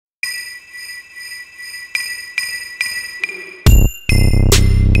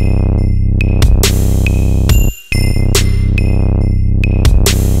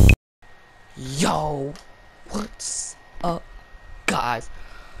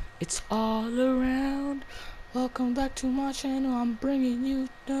It's all around. Welcome back to my channel. I'm bringing you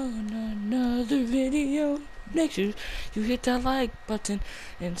another video. Make sure you hit that like button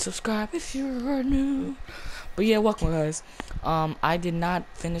and subscribe if you're new. But yeah, welcome guys. I did not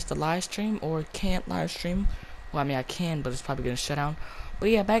finish the live stream, or can't live stream. Well, I mean I can, but it's probably gonna shut down.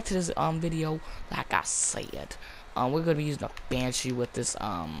 But yeah, back to this video. Like I said, we're gonna be using a Banshee with this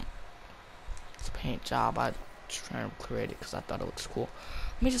paint job. I trying to create it because I thought it looks cool.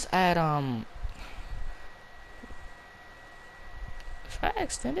 Let me just add should I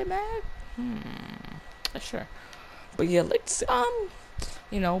extend it, mag? Sure. But yeah, let's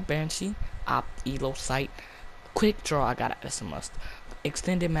you know, Banshee, elo sight, quick draw. I got it. That's a must.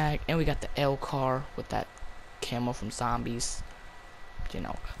 Extended mag, and we got the L car with that camo from zombies. You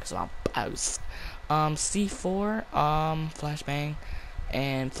know, because I'm boss. C4, flashbang,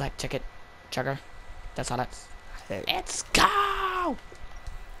 and flag checker. That's all that's. Let's go!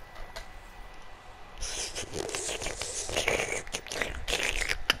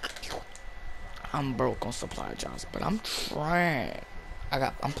 I'm broke on supply jobs, but I'm trying.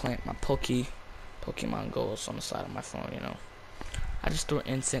 I'm playing my Pokemon Go's on the side of my phone, you know. I just threw an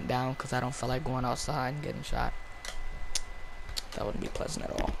instant down because I don't feel like going outside and getting shot. That wouldn't be pleasant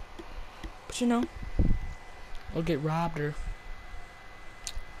at all. But you know, we'll get robbed or.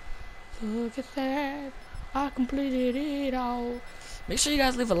 Look at that. I completed it all. Make sure you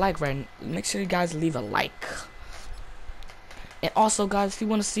guys leave a like, make sure you guys leave a like. And also guys, if you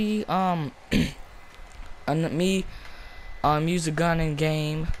want to see me use a gun in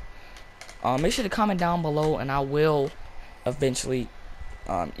game, make sure to comment down below, and I will eventually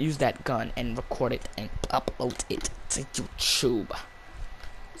use that gun and record it and upload it to YouTube.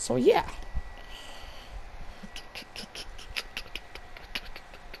 So yeah.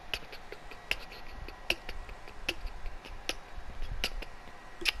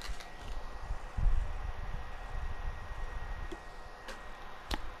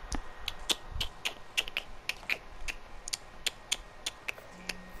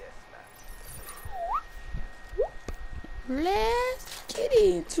 Let's get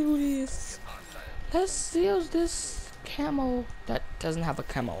into this. Let's use this camo that doesn't have a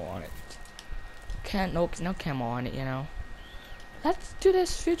camo on it. No camo on it, you know. Let's do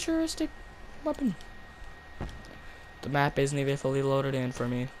this futuristic weapon. The map isn't even fully loaded in for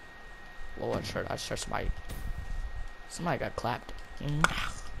me. Well, I sure somebody got clapped.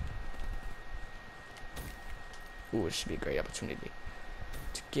 Ooh, it should be a great opportunity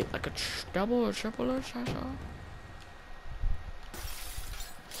to get like a double or triple or something.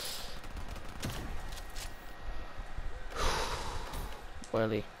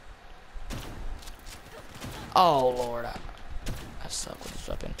 Really? Oh lord, I suck with this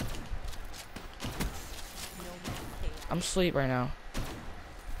weapon. I'm asleep right now.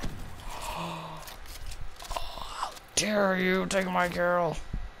 Oh, how dare you take my girl?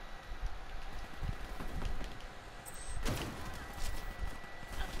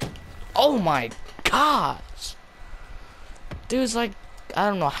 Oh my gosh! There's like, I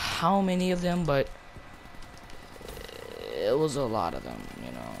don't know how many of them, but it was a lot of them,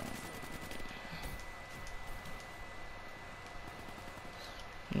 you know.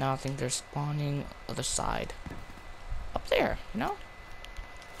 Now I think they're spawning other side. Up there, you know?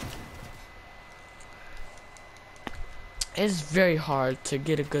 It's very hard to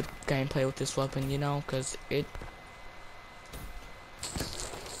get a good gameplay with this weapon, you know, because it...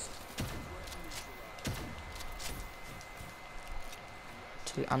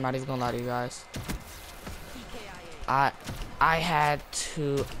 I'm not even gonna lie to you guys. I had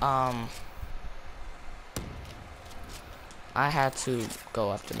to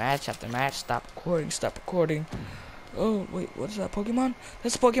go after match, stop recording. Oh wait, what is that, Pokemon?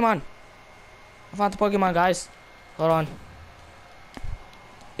 That's a Pokemon. I found the Pokemon, guys. Hold on.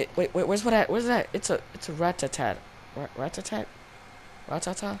 Wait, where's that? Where's that? It's a Rattata. Rattata?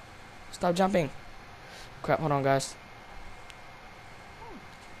 Stop jumping. Crap, hold on guys.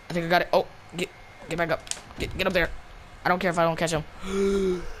 I think I got it. Oh, get back up. Get up there. I don't care if I don't catch him.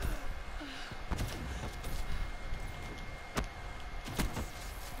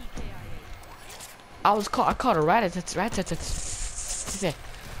 I caught a rat. I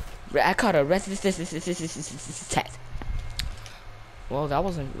caught a rat. Well, that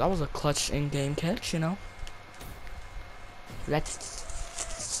was a clutch in-game catch, you know. Rat.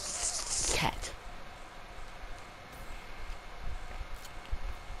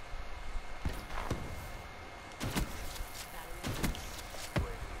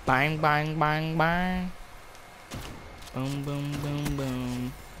 Bang, bang, bang, bang. Boom, boom, boom,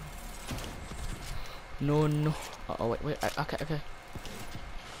 boom. No. Oh, wait. Okay.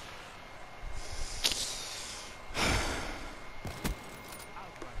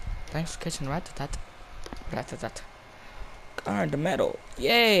 Thanks for catching rat-a-tat. Rat-a-tat. Earned the medal.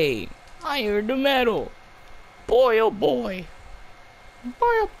 Yay! I earned the medal. Boy, oh boy. Boy,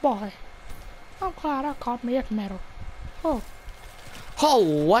 oh boy. I'm glad I got me a medal. Oh. Oh,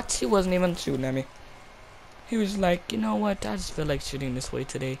 what? He wasn't even shooting at me. He was like, you know what? I just feel like shooting this way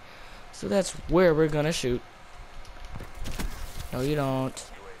today. So that's where we're gonna shoot. No, you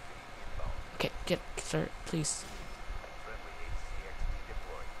don't. Okay, get, sir, please.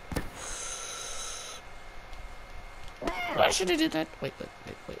 Why should I do that? Wait,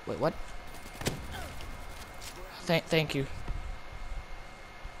 what? Thank you.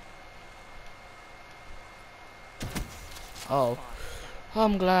 Oh,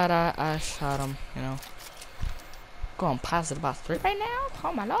 I'm glad I shot him, you know. Going positive about 3 right now?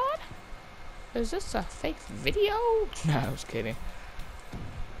 Oh my lord. Is this a fake video? No, I was kidding.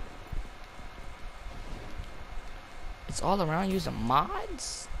 It's all around using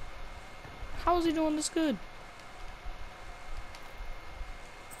mods? How is he doing this good?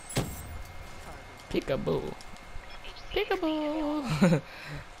 Peekaboo. Peekaboo.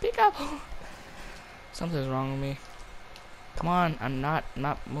 Peekaboo. Something's wrong with me. Come on, I'm not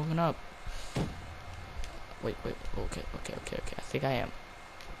moving up. Wait, okay. I think I am.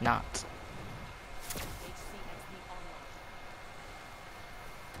 Not.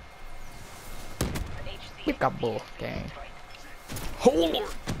 Peekaboo. Dang. Oh lord.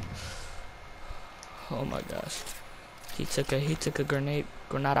 Oh my gosh. He took a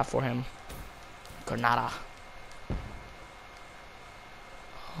granada for him. Granada.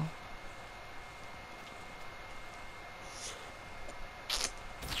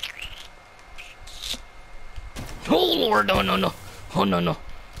 Oh lord, no. Oh no.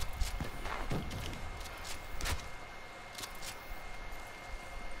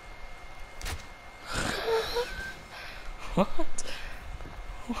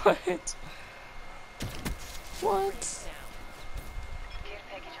 What?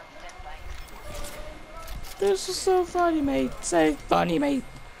 This is so funny, mate. Say funny, mate.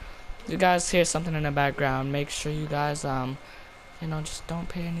 You guys hear something in the background, make sure you guys, you know, just don't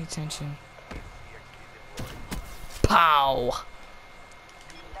pay any attention. Pow!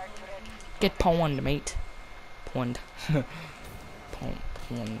 Get pwned, mate. Pwned.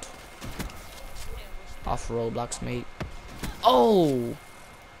 Pwned. Off Roblox, mate. Oh!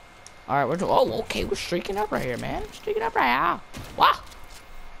 Alright, we're doing. Oh, okay, we're streaking up right here, man. Streaking up right here. Wow!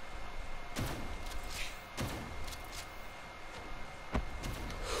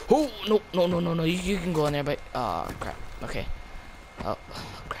 Oh, no. You can go in there, but. Oh, crap. Okay. Oh,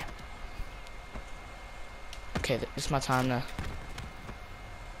 crap. Okay, this is my time to.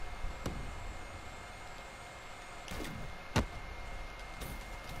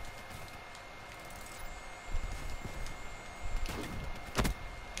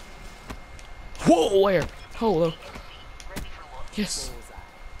 Whoa, where? Hello. Yes.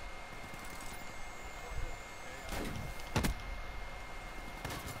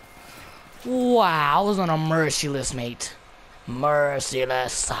 Wow, I was on a merciless, mate.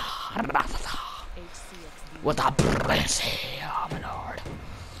 Merciless. With a Banshii, oh my lord.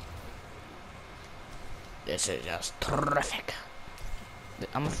 This is just terrific.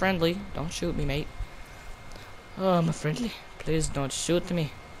 I'm a friendly. Don't shoot me, mate. Oh, I'm a friendly. Please don't shoot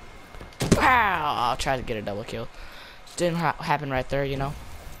me. Wow! I'll try to get a double kill. Didn't happen right there, you know.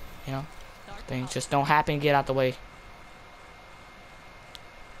 Things just don't happen. Get out the way.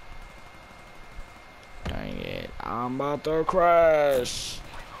 Dang it! I'm about to crash.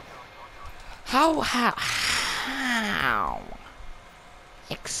 How?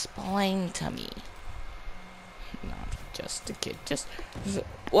 Explain to me. No, just a kid.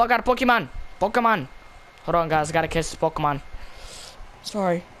 Oh, I got a Pokemon. Hold on, guys. I gotta catch this Pokemon.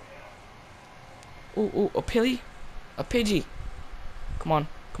 Sorry. Ooh, a Pidgey. A Pidgey. Come on.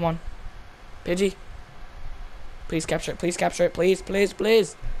 Pidgey. Please capture it. Please,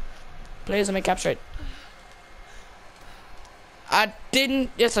 let me capture it. I didn't.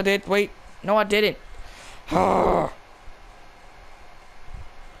 Yes, I did. Wait. No, I didn't.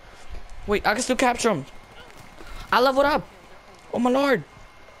 Wait, I can still capture him. I leveled up. Oh my lord.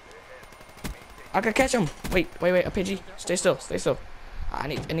 I can catch him. Wait, a Pidgey. Stay still. I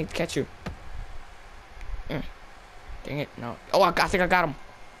need to catch you. Dang it, no. Oh, I think I got him.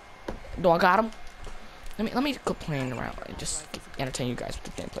 Do I got him? Let me quit playing around and just entertain you guys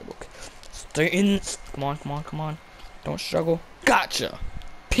with the damn playbook. Stay in. Come on. Don't struggle. Gotcha.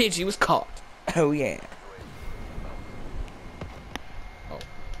 Pidgey was caught. Oh yeah. Oh.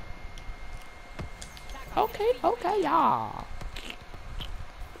 Okay, yeah.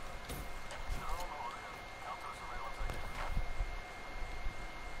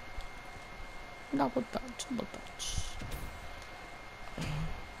 Double dodge, double dodge.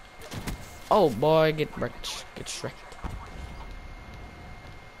 Oh boy, get wrecked, get wrecked.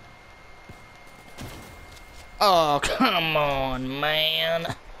 Oh, come on,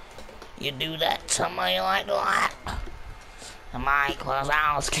 man. You do that to me like that? My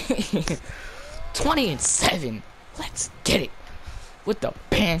Klazowski. 20-7. Let's get it. With the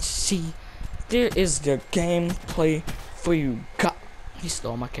Banshee. There is the gameplay for you. He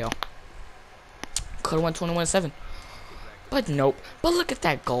stole my kill. Could've won 21-7. But nope. But look at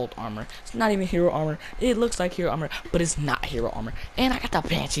that gold armor. It's not even hero armor. It looks like hero armor, but it's not hero armor. And I got the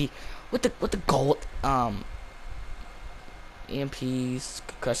Banshee with the gold EMPs,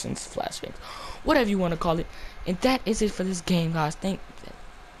 concussions, flashbangs, whatever you want to call it. And that is it for this game, guys. Look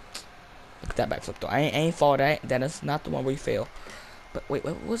at that backflip though. I ain't fall that. That is not the one where you fail. But wait,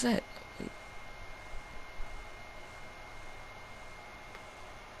 what was that? Wait.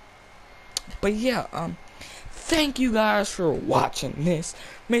 But yeah, thank you guys for watching this.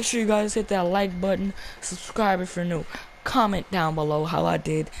 Make sure you guys hit that like button, subscribe if you're new, comment down below how I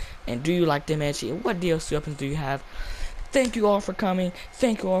did, and do you like the Banshee, and what DLC weapons do you have. Thank you all for coming,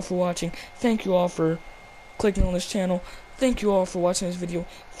 thank you all for watching, thank you all for clicking on this channel, thank you all for watching this video,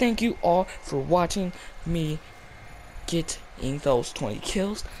 thank you all for watching me getting those 20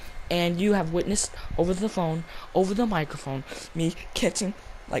 kills, and you have witnessed over the phone, over the microphone, me catching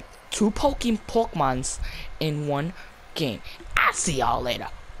like 2 Pokemons in one game. I'll see y'all later.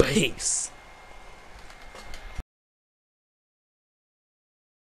 Peace.